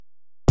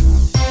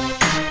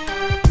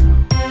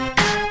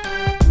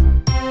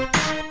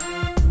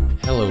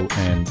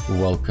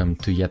Welcome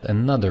to yet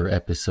another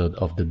episode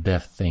of the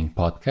Deaf Thing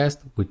podcast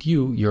with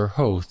you, your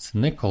hosts,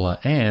 Nicola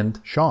and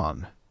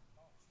Sean.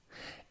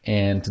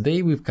 And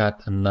today we've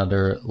got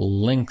another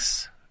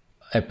links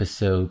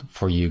episode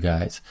for you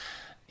guys.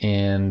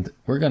 And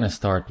we're going to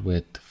start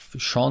with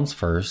Sean's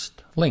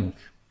first link.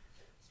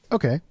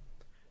 Okay.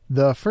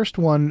 The first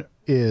one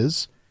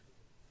is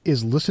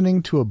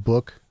listening to a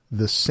book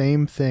the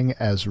same thing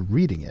as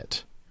reading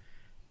it?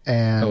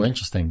 And oh,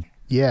 interesting.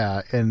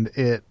 Yeah, and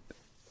it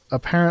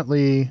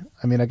apparently,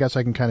 I mean, I guess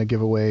I can kind of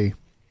give away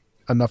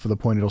enough of the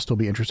point. It'll still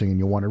be interesting and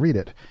you'll want to read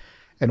it.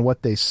 And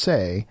what they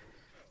say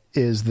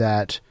is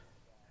that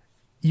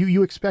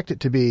you expect it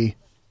to be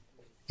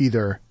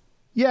either,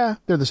 yeah,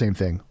 they're the same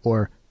thing,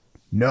 or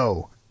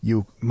no,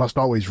 you must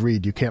always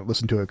read. You can't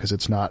listen to it because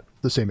it's not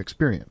the same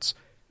experience.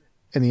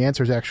 And the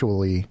answer is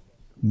actually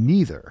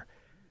neither.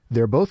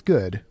 They're both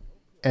good,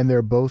 and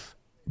they're both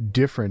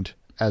different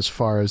as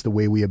far as the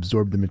way we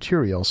absorb the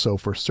material. So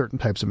for certain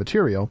types of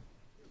material,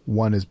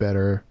 one is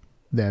better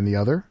than the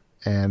other,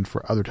 and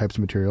for other types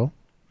of material,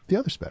 the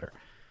other's better.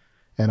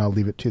 And I'll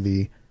leave it to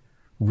the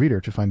reader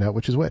to find out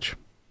which is which.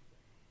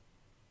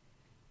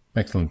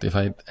 Excellent. If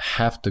I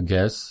have to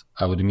guess,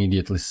 I would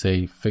immediately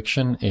say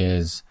fiction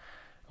is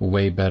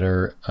way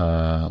better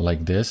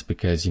like this,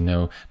 because, you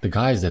know, the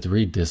guys that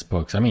read these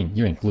books, I mean,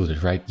 you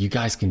included, right? You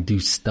guys can do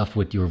stuff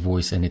with your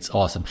voice and it's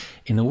awesome.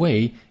 In a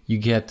way, you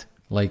get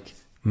like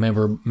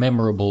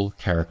memorable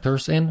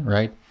characters in,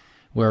 right?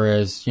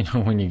 Whereas, you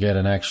know, when you get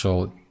an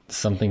actual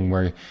something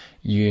where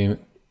you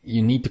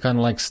need to kind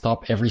of like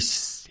stop every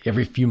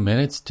few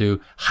minutes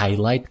to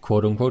highlight,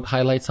 quote unquote,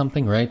 highlight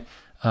something, right?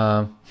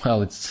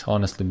 Well, it's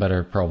honestly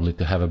better probably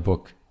to have a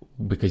book,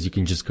 because you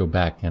can just go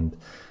back and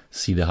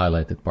see the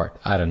highlighted part.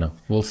 I don't know.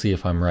 We'll see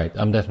if I'm right.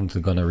 I'm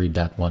definitely going to read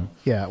that one.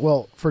 Yeah,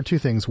 well, for two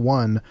things.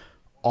 One,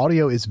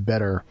 audio is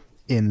better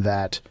in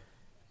that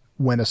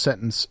when a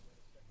sentence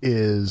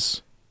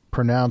is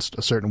pronounced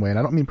a certain way, and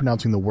I don't mean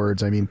pronouncing the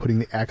words, I mean putting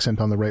the accent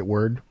on the right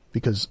word,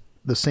 because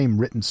the same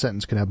written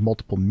sentence can have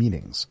multiple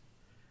meanings.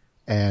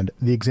 And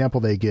the example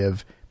they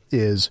give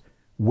is,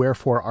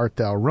 "Wherefore art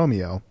thou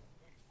Romeo?"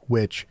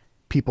 which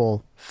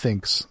people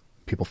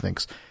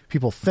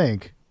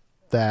think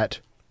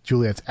that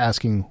Juliet's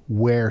asking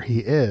where he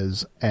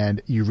is,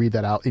 and you read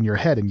that out in your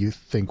head and you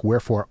think,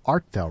 "Wherefore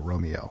art thou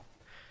Romeo?"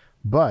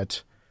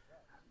 But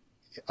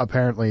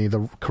apparently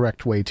the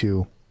correct way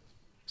to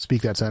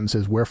speak that sentence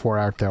is, "Wherefore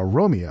art thou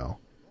Romeo?"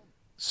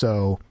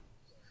 So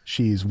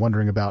she's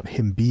wondering about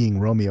him being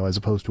Romeo as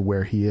opposed to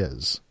where he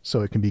is. So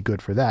it can be good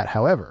for that.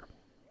 However,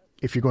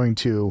 if you're going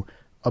to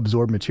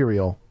absorb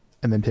material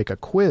and then take a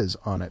quiz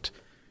on it,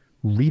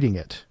 reading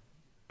it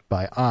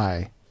by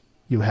eye,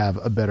 you have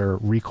a better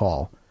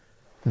recall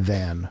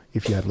than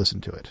if you had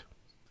listened to it.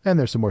 And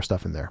there's some more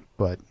stuff in there.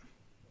 But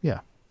yeah,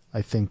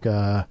 I think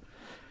as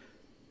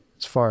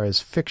far as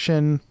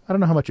fiction, I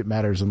don't know how much it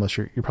matters unless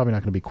you're probably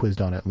not going to be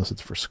quizzed on it unless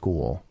it's for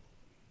school.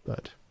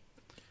 But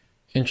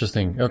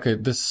interesting. Okay,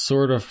 this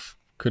sort of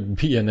could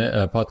be a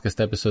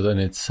podcast episode in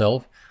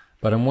itself,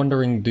 but I'm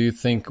wondering, do you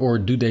think, or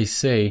do they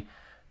say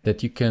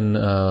that you can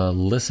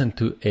listen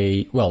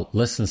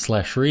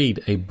 /read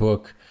a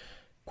book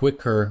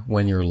quicker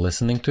when you're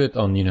listening to it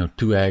on,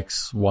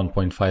 2x,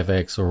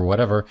 1.5x or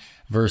whatever,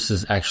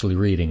 versus actually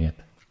reading it?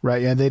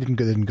 Right, yeah, they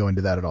didn't go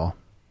into that at all.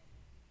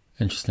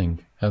 Interesting.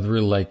 I'd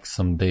really like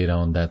some data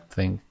on that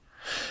thing.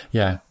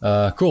 Yeah,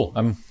 cool.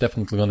 I'm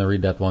definitely going to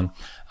read that one.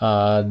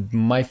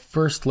 My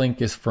first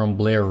link is from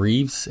Blair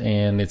Reeves,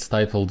 and it's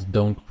titled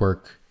 "Don't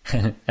Work."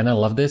 And I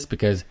love this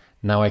because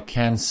now I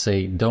can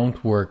say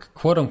 "don't work,"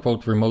 quote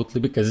unquote, remotely,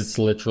 because it's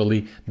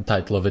literally, the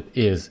title of it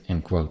is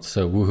in quotes.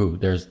 So woohoo,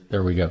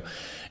 there we go.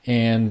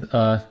 And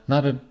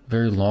not a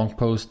very long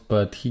post,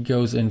 but he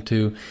goes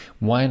into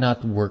why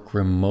not work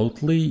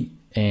remotely,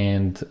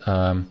 and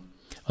on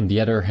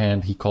the other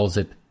hand, he calls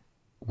it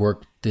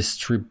work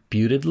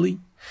distributedly.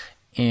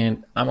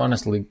 And I'm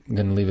honestly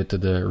going to leave it to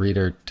the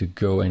reader to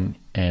go and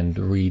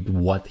read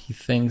what he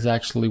thinks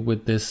actually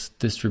with this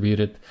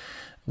distributed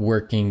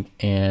working.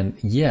 And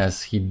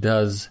yes, he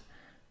does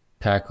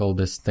tackle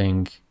this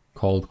thing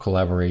called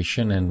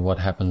collaboration and what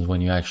happens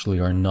when you actually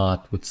are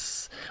not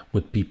with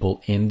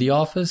people in the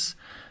office.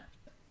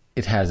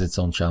 It has its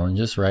own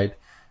challenges, right?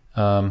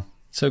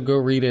 So go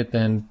read it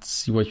and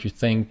see what you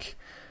think.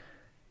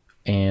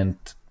 And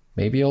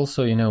maybe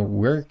also,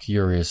 we're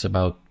curious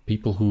about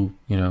people who,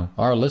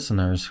 are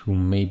listeners who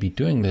may be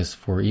doing this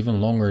for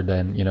even longer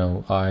than,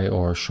 I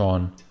or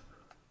Sean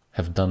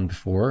have done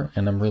before.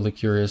 And I'm really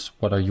curious,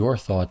 what are your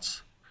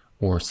thoughts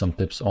or some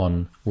tips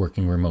on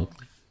working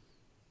remotely?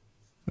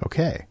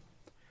 Okay.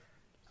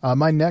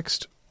 My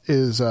next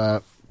is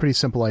a pretty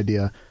simple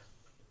idea.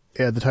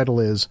 The title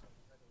is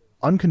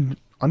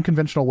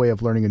Unconventional Way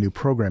of Learning a New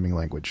Programming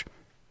Language.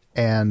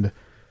 And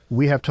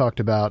we have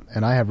talked about,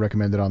 and I have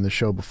recommended on this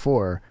show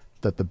before,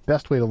 that the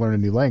best way to learn a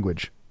new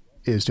language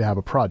is to have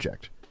a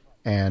project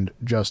and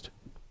just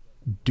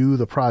do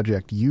the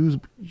project.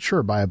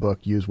 Buy a book,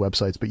 use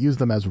websites, but use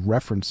them as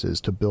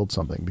references to build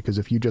something. Because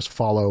if you just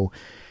follow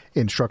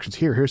instructions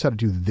here. Here's how to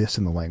do this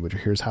in the language, or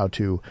here's how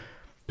to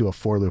do a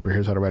for loop, or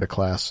here's how to write a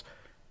class.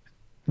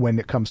 When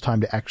it comes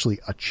time to actually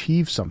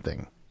achieve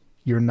something,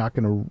 you're not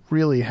going to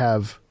really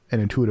have an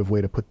intuitive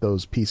way to put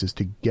those pieces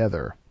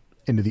together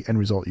into the end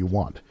result you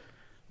want.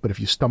 But if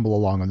you stumble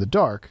along in the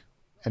dark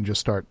and just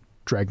start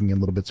dragging in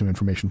little bits of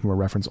information from a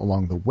reference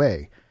along the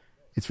way,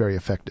 it's very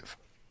effective.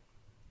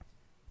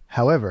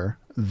 However,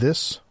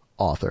 this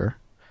author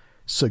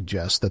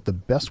suggests that the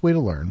best way to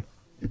learn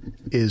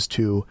is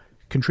to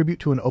contribute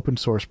to an open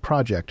source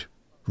project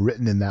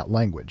written in that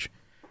language.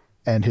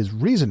 And his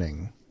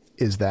reasoning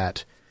is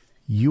that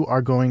you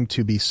are going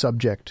to be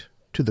subject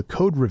to the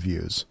code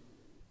reviews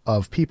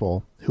of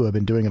people who have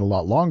been doing it a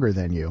lot longer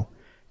than you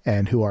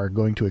and who are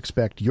going to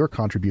expect your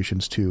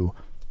contributions to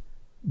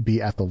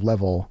be at the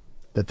level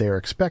that they are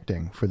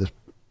expecting for this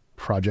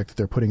project that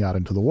they're putting out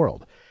into the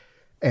world.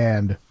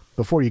 And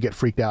before you get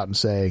freaked out and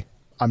say,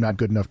 I'm not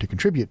good enough to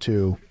contribute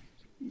to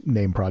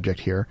name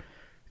project here,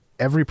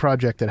 every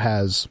project that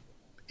has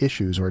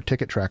issues or a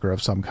ticket tracker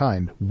of some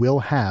kind will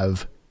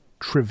have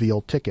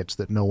trivial tickets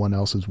that no one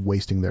else is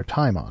wasting their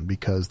time on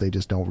because they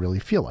just don't really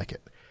feel like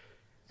it.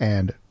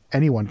 And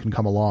anyone can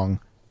come along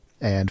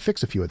and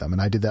fix a few of them.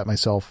 And I did that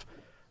myself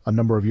a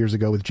number of years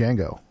ago with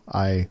Django.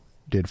 I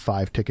did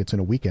 5 tickets in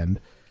a weekend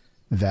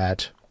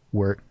that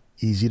were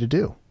easy to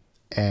do.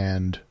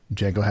 And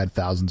Django had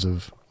thousands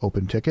of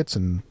open tickets,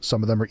 and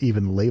some of them are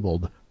even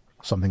labeled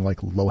something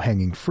like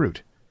low-hanging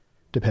fruit,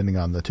 depending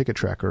on the ticket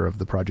tracker of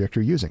the project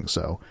you're using.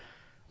 So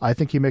I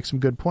think he makes some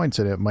good points,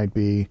 and it might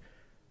be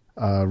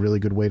a really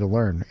good way to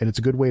learn. And it's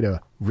a good way to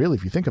really,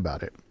 if you think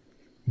about it,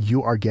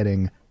 you are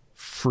getting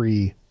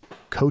free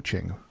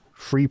coaching,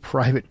 free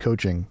private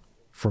coaching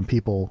from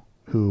people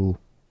who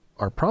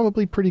are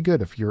probably pretty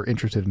good if you're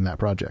interested in that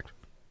project.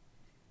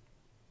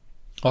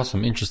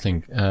 Awesome.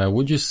 Interesting.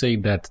 Would you say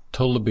that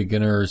total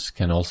beginners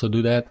can also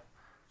do that?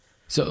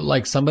 So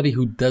like somebody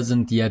who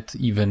doesn't yet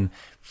even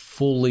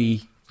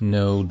fully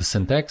know the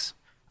syntax?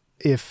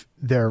 If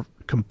they're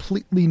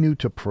completely new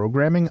to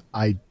programming,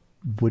 I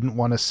wouldn't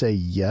want to say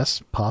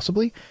yes,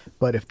 possibly.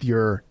 But if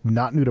you're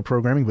not new to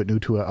programming, but new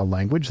to a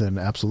language, then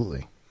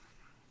absolutely.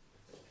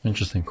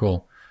 Interesting.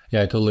 Cool.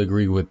 Yeah, I totally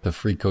agree with the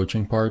free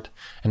coaching part.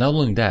 And not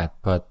only that,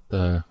 but,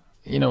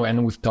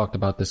 and we've talked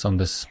about this on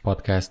this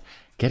podcast,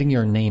 getting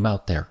your name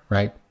out there,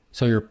 right?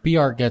 So your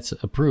PR gets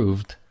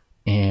approved.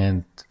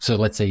 And so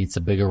let's say it's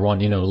a bigger one,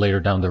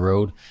 later down the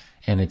road,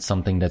 and it's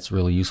something that's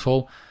really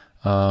useful.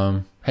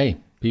 Hey,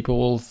 people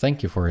will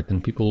thank you for it,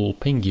 and people will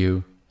ping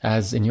you,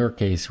 as in your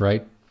case,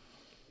 right?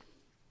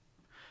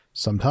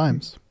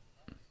 Sometimes.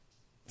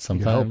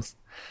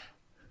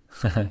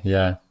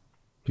 Yeah.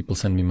 People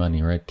send me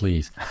money, right?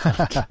 Please.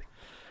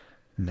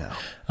 No.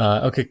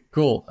 Okay,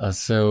 cool.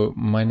 So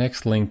my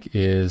next link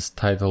is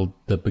titled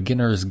The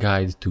Beginner's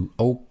Guide to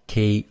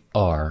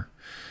OKR.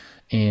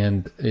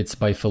 And it's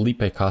by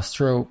Felipe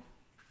Castro.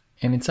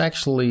 And it's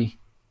actually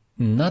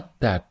not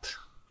that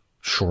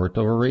short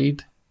of a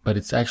read, but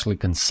it's actually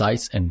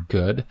concise and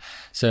good.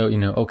 So,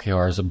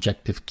 OKRs,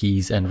 objective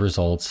keys and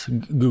results,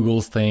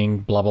 Google's thing,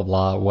 blah, blah,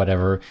 blah,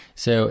 whatever.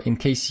 So in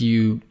case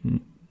you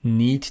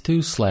need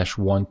to /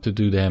 want to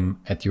do them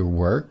at your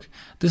work,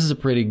 this is a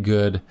pretty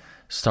good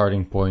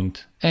starting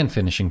point and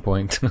finishing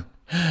point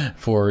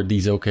for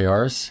these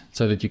OKRs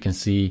so that you can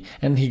see.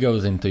 And he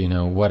goes into,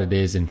 what it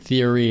is in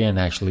theory and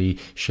actually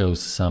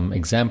shows some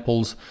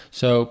examples.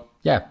 So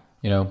yeah,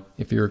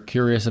 if you're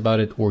curious about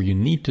it or you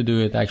need to do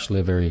it, actually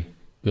a very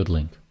good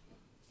link.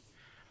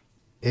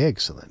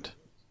 Excellent.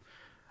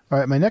 All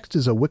right. My next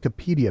is a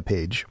Wikipedia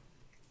page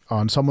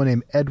on someone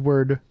named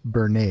Edward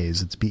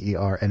Bernays. It's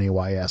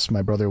Bernays.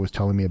 My brother was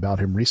telling me about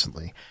him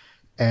recently.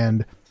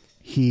 And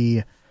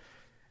he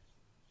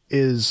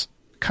is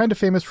kind of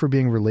famous for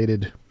being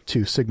related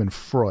to Sigmund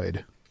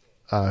Freud,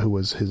 who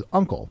was his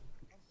uncle.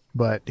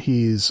 But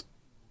he's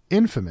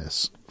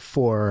infamous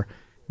for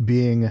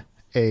being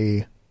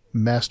a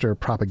master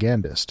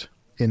propagandist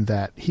in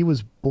that he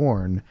was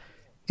born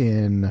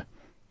in,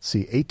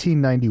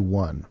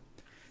 1891.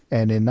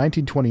 And in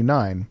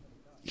 1929,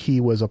 he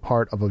was a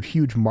part of a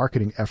huge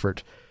marketing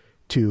effort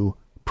to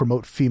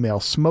promote female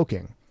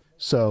smoking.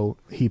 So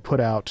he put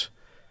out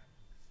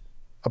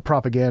a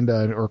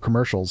propaganda or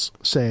commercials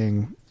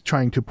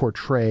trying to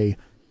portray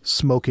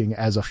smoking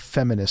as a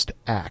feminist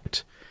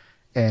act.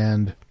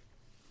 And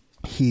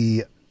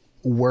he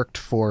worked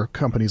for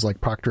companies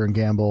like Procter &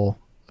 Gamble,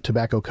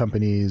 tobacco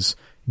companies,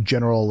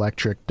 General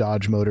Electric,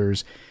 Dodge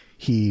Motors.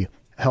 He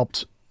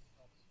helped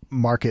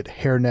market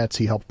hairnets.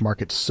 He helped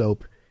market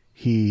soap.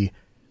 He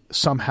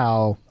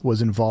somehow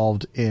was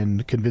involved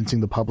in convincing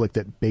the public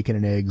that bacon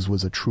and eggs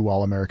was a true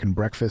all-American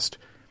breakfast,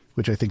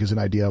 which I think is an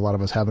idea a lot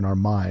of us have in our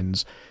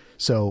minds.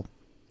 So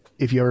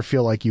if you ever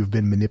feel like you've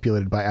been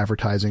manipulated by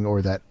advertising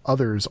or that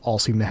others all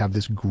seem to have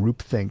this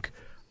groupthink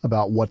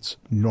about what's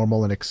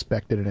normal and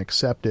expected and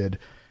accepted,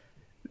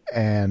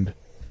 and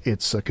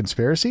it's a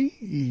conspiracy,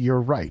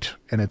 you're right.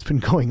 And it's been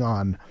going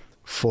on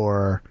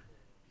for,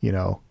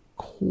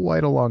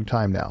 quite a long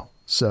time now.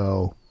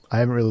 So I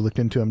haven't really looked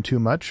into him too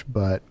much,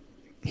 but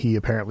he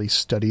apparently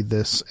studied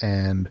this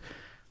and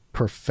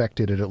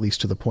perfected it, at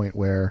least to the point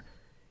where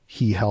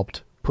he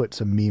helped put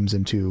some memes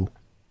into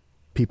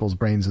people's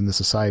brains in the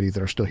society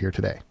that are still here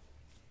today.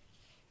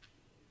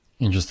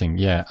 Interesting.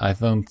 Yeah, I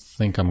don't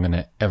think I'm going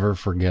to ever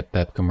forget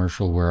that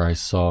commercial where I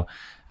saw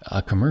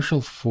a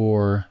commercial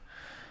for,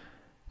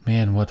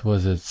 man, what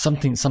was it?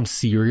 Some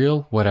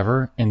cereal,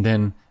 whatever. And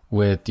then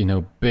with,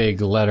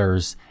 big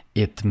letters,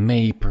 it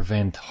may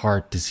prevent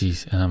heart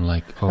disease. And I'm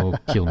like, oh,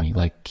 kill me.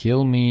 Like,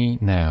 kill me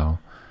now.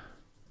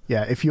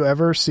 Yeah, if you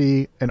ever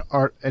see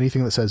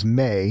anything that says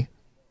may,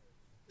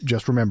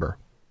 just remember,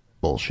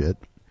 bullshit.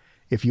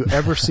 If you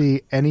ever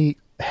see any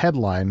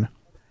headline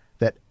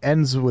that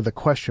ends with a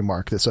question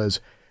mark that says,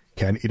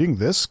 can eating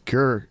this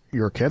cure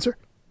your cancer?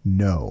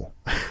 No.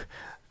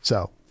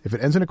 So if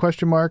it ends in a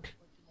question mark,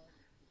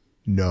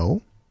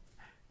 no.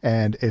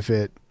 And if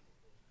it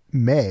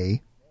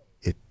may,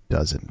 it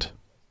doesn't.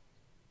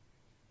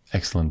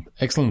 Excellent.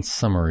 Excellent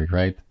summary,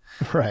 right?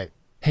 Right.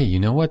 Hey, you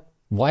know what?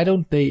 Why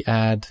don't they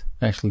add,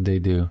 actually they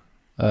do.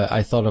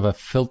 I thought of a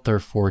filter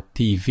for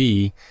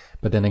TV,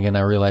 but then again,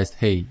 I realized,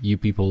 hey, you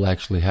people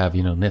actually have,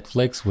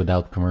 Netflix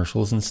without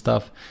commercials and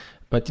stuff.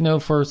 But,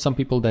 for some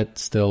people that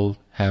still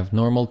have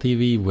normal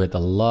TV with a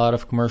lot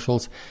of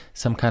commercials,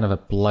 some kind of a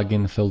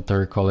plug-in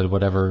filter, call it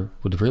whatever,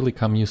 would really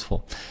come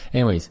useful.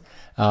 Anyways,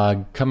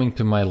 coming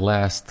to my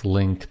last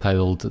link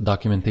titled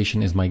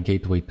Documentation is My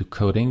Gateway to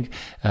Coding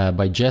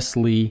by Jess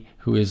Lee,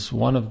 who is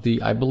one of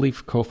the, I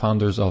believe,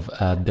 co-founders of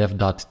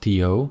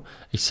dev.to,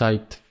 a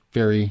site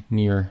very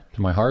near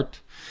to my heart.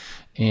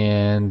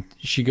 And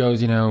she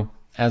goes,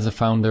 as a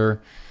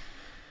founder,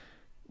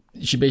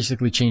 she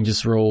basically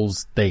changes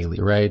roles daily,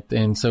 right?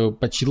 And so,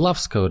 but she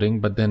loves coding,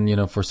 but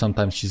then, for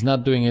sometimes she's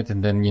not doing it.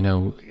 And then,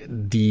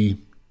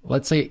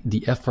 let's say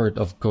the effort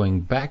of going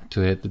back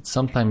to it, it's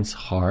sometimes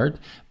hard.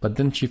 But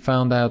then she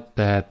found out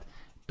that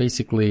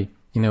basically,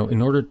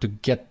 in order to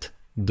get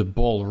the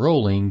ball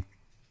rolling,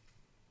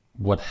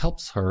 what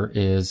helps her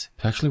is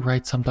to actually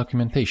write some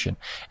documentation.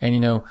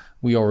 And,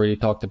 we already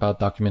talked about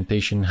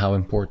documentation, how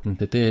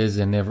important it is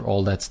and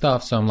all that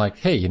stuff. So I'm like,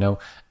 hey,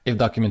 if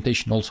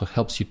documentation also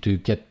helps you to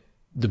get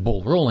the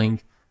ball rolling,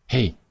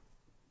 hey,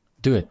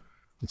 do it.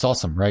 It's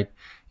awesome, right?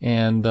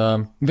 And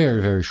very,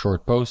 very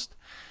short post.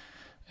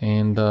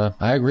 And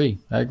I agree.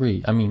 I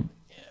mean,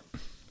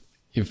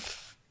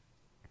 if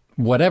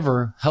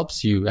whatever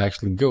helps you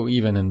actually go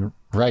even and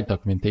write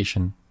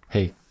documentation,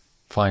 hey,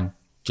 fine.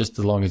 Just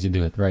as long as you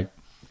do it, right?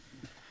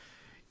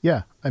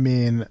 Yeah. I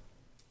mean,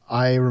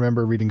 I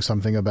remember reading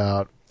something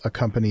about a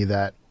company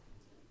that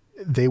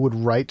they would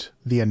write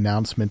the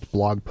announcement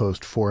blog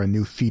post for a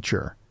new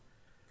feature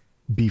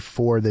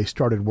before they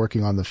started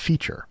working on the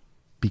feature,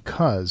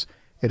 because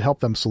it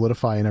helped them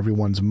solidify in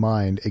everyone's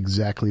mind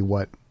exactly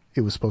what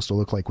it was supposed to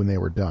look like when they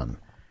were done.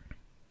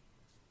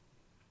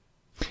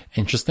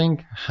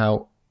 Interesting.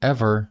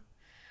 However,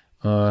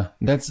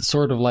 that's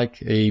sort of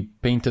like a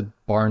painted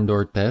barn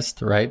door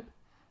test, right?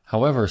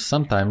 However,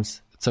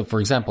 sometimes, so for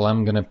example,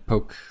 I'm going to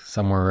poke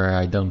somewhere where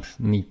I don't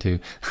need to.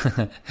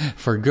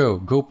 For Go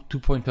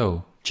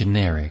 2.0,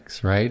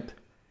 generics, right?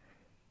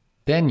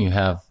 Then you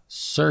have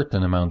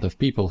certain amount of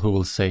people who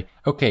will say,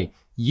 okay,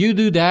 you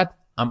do that,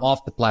 I'm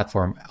off the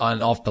platform,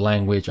 and off the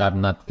language,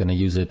 I'm not going to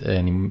use it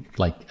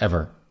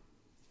ever.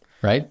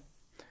 Right?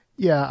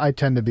 Yeah, I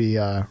tend to be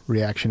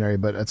reactionary,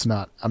 but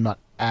I'm not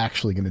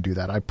actually going to do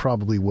that. I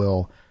probably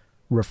will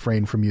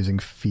refrain from using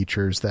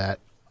features that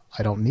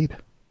I don't need.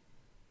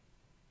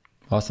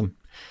 Awesome.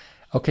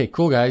 Okay,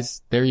 cool,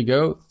 guys. There you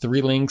go.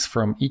 3 links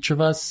from each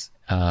of us.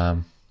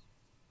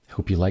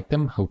 Hope you like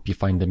them. Hope you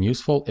find them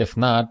useful. If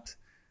not,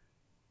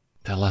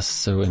 tell us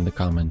so in the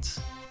comments.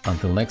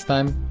 Until next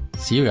time,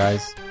 see you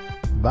guys.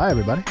 Bye,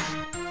 everybody.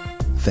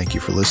 Thank you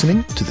for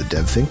listening to the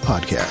DevThink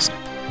podcast.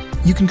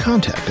 You can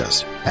contact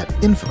us at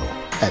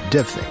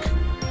info@devthink.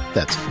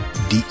 That's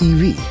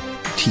DEVTH.INK.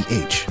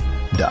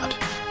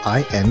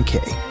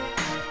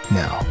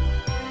 Now,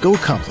 go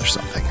accomplish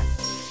something.